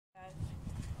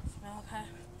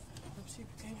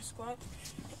Super Gamer Squad,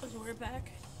 and we're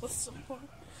back with some more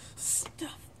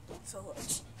stuff. So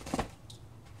let's...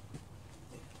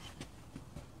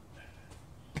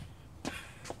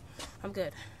 I'm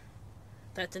good.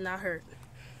 That did not hurt.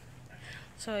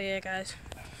 So yeah, guys,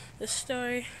 this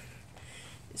story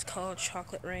is called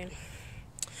Chocolate Rain.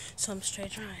 Some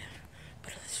strange rhyme,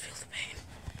 but let's feel the pain.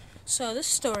 So this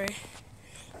story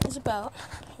is about,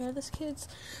 this kid's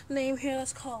name here,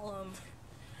 let's call him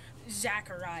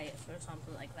Zacharias or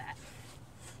something like that.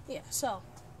 Yeah, so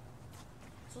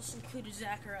this included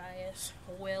Zacharias,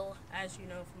 Will, as you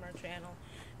know from our channel,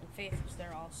 and Faith was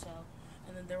there also.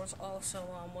 And then there was also,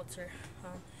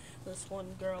 this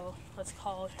one girl, let's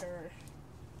call her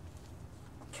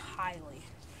Kylie.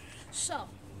 So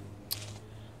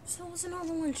it was a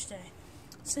normal lunch day,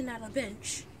 sitting at a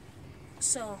bench.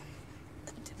 So,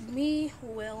 me,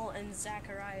 Will, and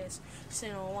Zacharias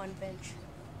sitting on one bench.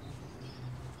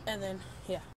 And then,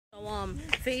 yeah. So,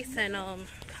 Faith and,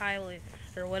 Kylie,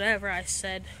 or whatever I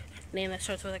said, name that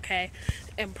starts with a K,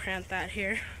 imprint that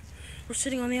here, we're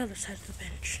sitting on the other side of the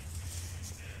bench.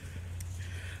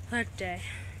 That day,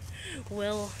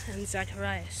 Will and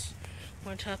Zacharias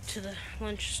went up to the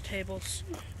lunch tables,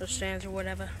 or stands, or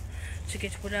whatever, to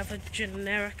get whatever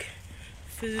generic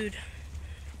food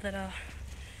that,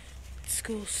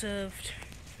 school served.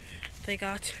 They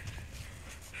got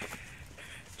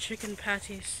chicken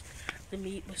patties. The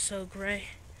meat was so gray.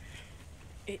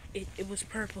 It was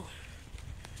purple.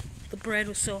 The bread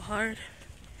was so hard.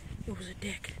 It was a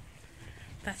dick.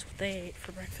 That's what they ate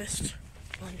for breakfast,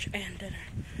 lunch, and dinner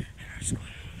at our school.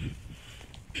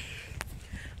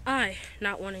 I,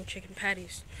 not wanting chicken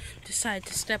patties, decided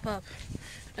to step up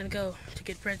and go to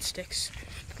get breadsticks.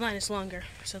 The line is longer,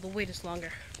 so the wait is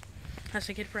longer. As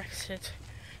I get breakfast,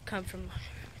 come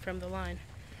from the line,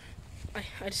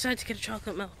 I decided to get a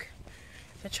chocolate milk.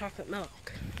 The chocolate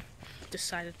milk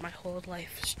decided my whole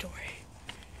life story.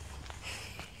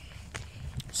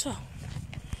 So,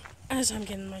 as I'm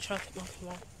getting my chocolate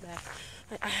milk back,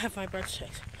 I have my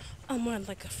breadsticks. I'm wearing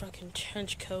like a fucking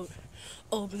trench coat.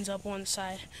 Opens up one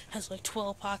side, has like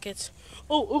 12 pockets.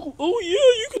 Oh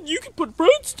yeah, you can put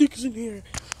breadsticks in here.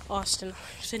 Austin,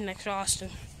 sitting next to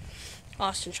Austin.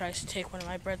 Austin tries to take one of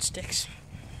my breadsticks.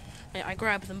 I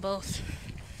grab them both.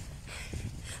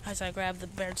 As I grab the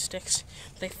breadsticks,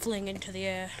 they fling into the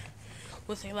air.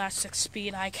 With elastic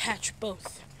speed, I catch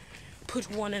both. Put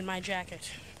one in my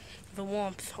jacket. The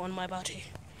warmth on my body.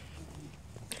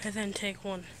 I then take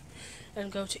one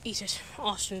and go to eat it.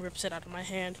 Austin rips it out of my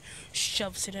hand,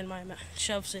 shoves it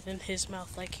in his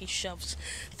mouth like he shoves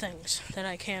things that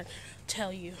I can't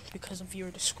tell you because of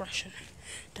your discretion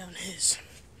down his.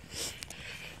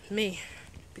 Me,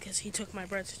 because he took my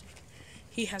breadstick.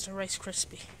 He has a Rice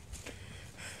Krispie,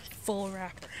 full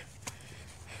wrapper.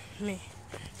 Me,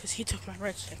 because he took my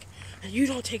breadstick, and you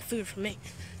don't take food from me.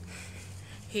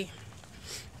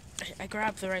 I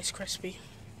grabbed the Rice Krispie,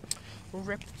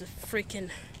 ripped the freaking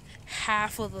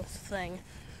half of the thing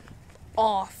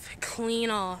off, clean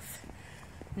off.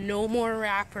 No more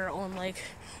wrapper on like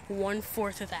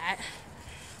 1/4 of that.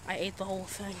 I ate the whole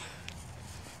thing.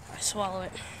 I swallow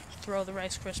it, throw the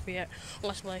Rice Krispie at.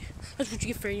 Austin's like, that's what you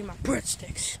get for eating my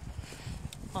breadsticks.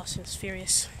 Austin's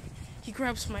furious. He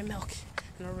grabs my milk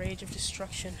in a rage of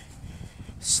destruction,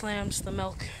 slams the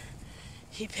milk.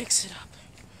 He picks it up,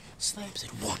 slams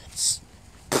it once,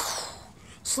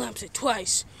 slams it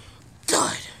twice,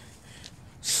 thud.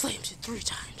 Slams it 3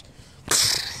 times.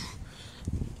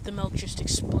 The milk just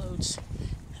explodes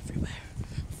everywhere.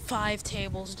 5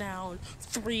 tables down,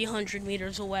 300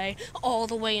 meters away, all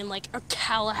the way in like a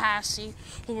Tallahassee,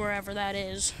 wherever that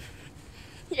is.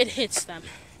 It hits them.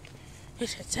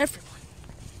 It hits everyone.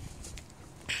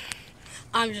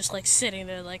 I'm just like sitting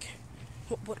there like,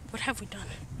 what have we done?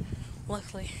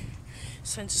 Luckily,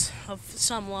 since of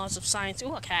some laws of science,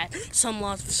 some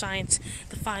laws of science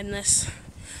define this,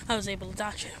 I was able to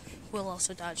dodge it. Will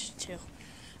also dodged it too.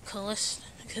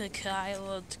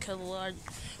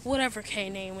 Whatever K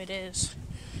name it is,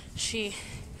 she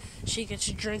gets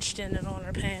drenched in it on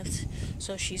her pants,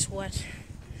 so she's wet.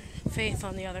 Faith,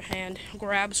 on the other hand,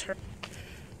 grabs her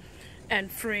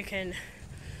and freaking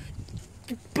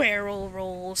barrel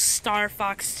rolls Star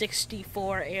Fox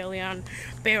 64 alien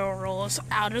barrel rolls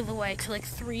out of the way to like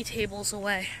 3 tables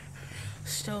away.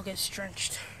 Still gets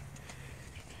drenched.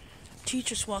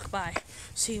 Teachers walk by,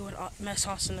 see what mess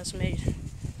Austin has made.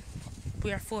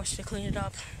 We are forced to clean it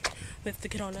up. We have to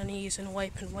get on our knees and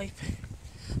wipe.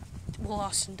 Well,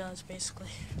 Austin does,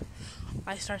 basically.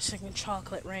 I start singing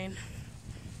Chocolate Rain.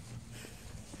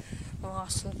 Well,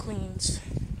 Austin cleans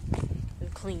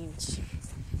and cleans.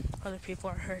 Other people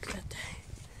are hurt that day.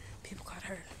 People got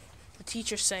hurt. The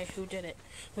teachers say who did it.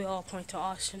 We all point to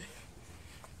Austin.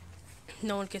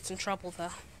 No one gets in trouble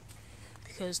though,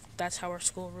 because that's how our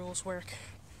school rules work.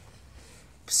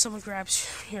 If someone grabs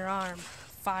your arm,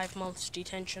 5 months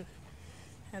detention,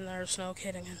 and there's no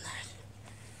kidding in that.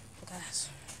 But guys,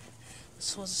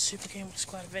 this was a Super Gamer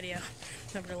Squad video.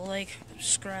 Remember to like,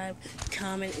 subscribe,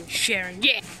 comment, and share, and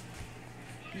yeah!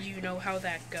 You know how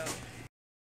that goes.